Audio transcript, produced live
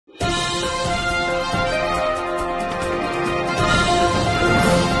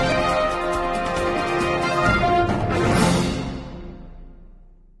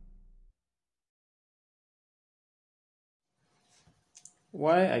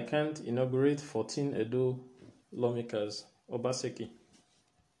Why I can't inaugurate 14 Edo Lawmakers-Obaseki.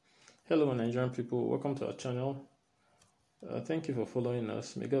 Hello, my Nigerian people. Welcome to our channel. Thank you for following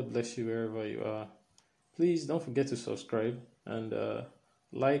us. May God bless you wherever you are. Please don't forget to subscribe and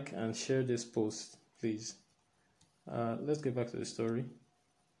like and share this post, please. Let's get back to the story.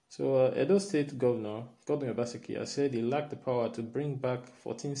 So, Edo State Governor Godwin Obaseki has said he lacked the power to bring back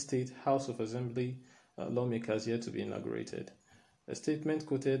 14 state House of Assembly lawmakers yet to be inaugurated. A statement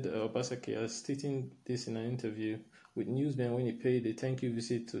quoted Obaseki as stating this in an interview with newsmen when he paid a thank you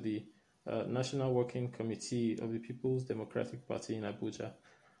visit to the National Working Committee of the People's Democratic Party in Abuja.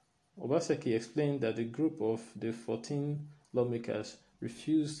 Obaseki explained that the group of the 14 lawmakers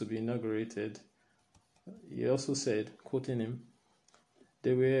refused to be inaugurated. He also said, quoting him,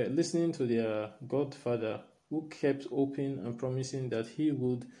 they were listening to their godfather who kept hoping and promising that he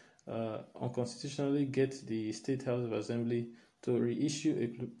would unconstitutionally get the State House of Assembly to reissue a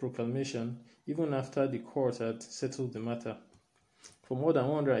proclamation even after the court had settled the matter. For more than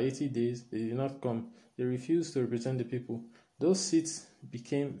 180 days, they did not come. They refused to represent the people. Those seats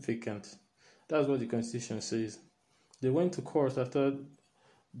became vacant. That's what the Constitution says. They went to court after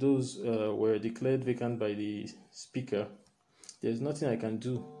those were declared vacant by the Speaker. There's nothing I can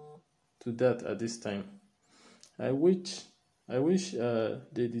do to that at this time. I wish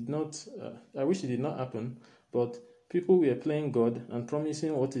it did not happen, but people were playing God and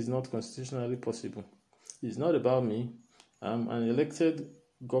promising what is not constitutionally possible. It's not about me. I'm an elected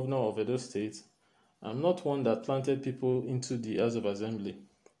governor of Edo State. I'm not one that planted people into the House of Assembly.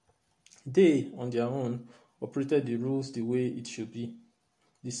 They, on their own, operated the rules the way it should be.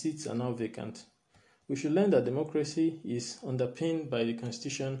 The seats are now vacant. We should learn that democracy is underpinned by the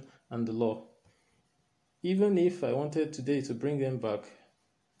Constitution and the law. Even if I wanted today to bring them back,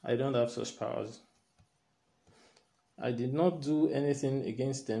 I don't have such powers. I did not do anything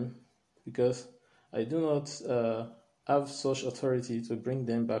against them because I do not have such authority to bring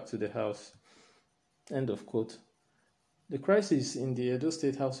them back to the House. End of quote. The crisis in the Edo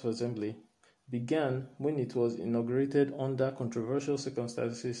State House of Assembly began when it was inaugurated under controversial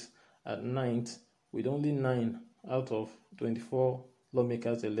circumstances at 9th, with only 9 out of 24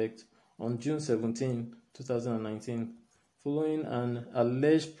 lawmakers elect on June 17, 2019, following an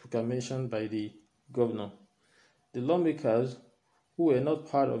alleged proclamation by the governor. The lawmakers, who were not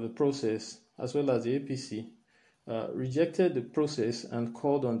part of the process, as well as the APC, rejected the process and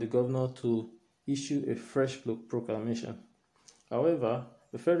called on the governor to issue a fresh proclamation. However,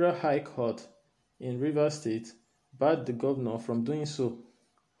 the Federal High Court in Rivers State barred the governor from doing so.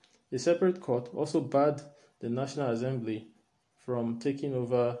 A separate court also barred the National Assembly from taking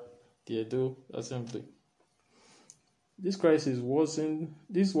over the Edo Assembly. This wasn't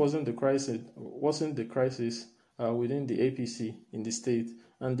the crisis within the APC in the state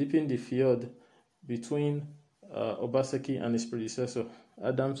and deepened the feud between Obaseki and his predecessor,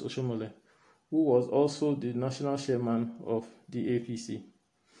 Adams Oshiomhole, who was also the national chairman of the APC.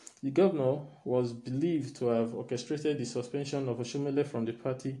 The governor was believed to have orchestrated the suspension of Oshiomhole from the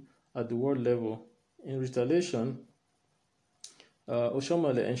party at the world level. In retaliation,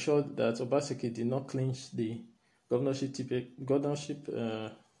 Oshiomhole ensured that Obaseki did not clinch the governorship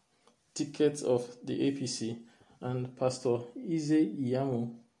ticket of the APC, and Pastor Ize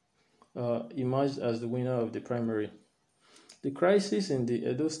Iyamu emerged as the winner of the primary. The crisis in the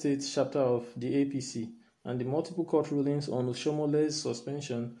Edo State chapter of the APC and the multiple court rulings on Oshiomhole's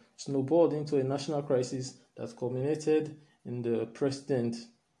suspension snowballed into a national crisis that culminated in the President,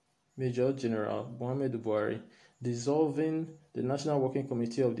 Major General Muhammadu Buhari, dissolving the National Working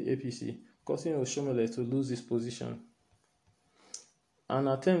Committee of the APC, causing Oshiomhole to lose his position. An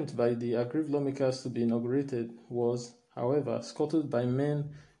attempt by the aggrieved lawmakers to be inaugurated was, however, scuttled by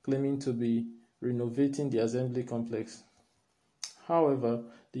men claiming to be renovating the assembly complex. However,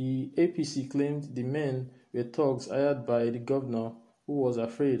 the APC claimed the men were thugs hired by the governor who was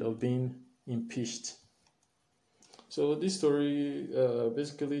afraid of being impeached. So this story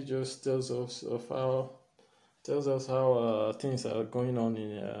basically just tells us how things are going on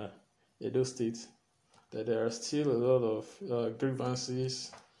in Edo State. That there are still a lot of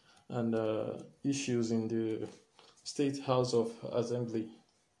grievances and issues in the State House of Assembly.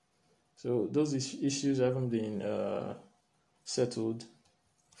 So those issues haven't been settled.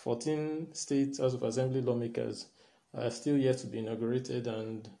 14 State House of Assembly lawmakers are still yet to be inaugurated,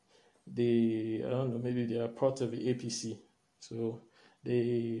 and maybe they are part of the APC. So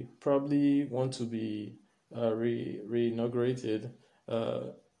they probably want to be re-inaugurated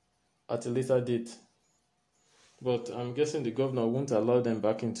at a later date. But I'm guessing the governor won't allow them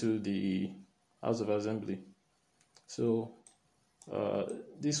back into the House of Assembly. So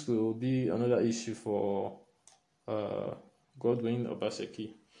this will be another issue for Godwin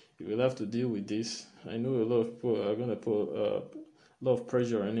Obaseki. He will have to deal with this. I know a lot of people are going to put a lot of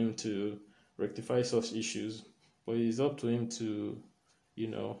pressure on him to rectify such issues, but it's up to him to,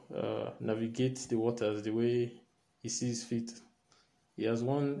 navigate the waters the way he sees fit. He has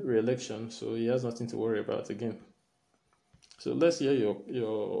won re-election, so he has nothing to worry about again. So let's hear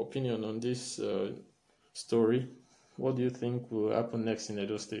your opinion on this story. What do you think will happen next in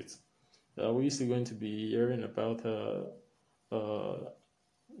Edo State? Are we still going to be hearing about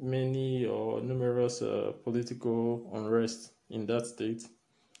many or numerous political unrest in that state?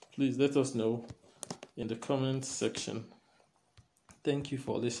 Please let us know in the comment section. Thank you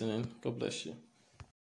for listening. God bless you.